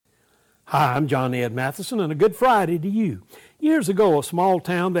Hi, I'm John Ed Matheson, and a good Friday to you. Years ago, a small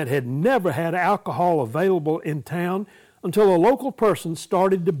town that had never had alcohol available in town until a local person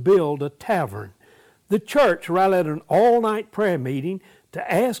started to build a tavern. The church rallied an all-night prayer meeting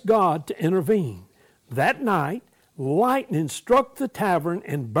to ask God to intervene. That night, lightning struck the tavern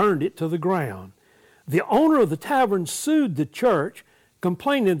and burned it to the ground. The owner of the tavern sued the church,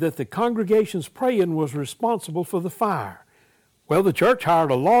 complaining that the congregation's praying was responsible for the fire. Well, the church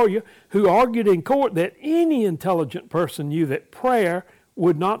hired a lawyer who argued in court that any intelligent person knew that prayer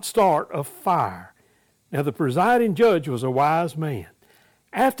would not start a fire. Now, the presiding judge was a wise man.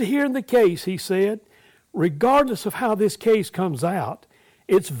 After hearing the case, he said, regardless of how this case comes out,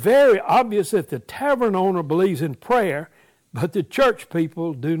 it's very obvious that the tavern owner believes in prayer, but the church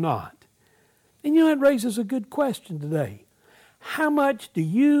people do not. And you know, it raises a good question today. How much do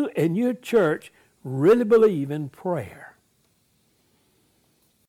you and your church really believe in prayer?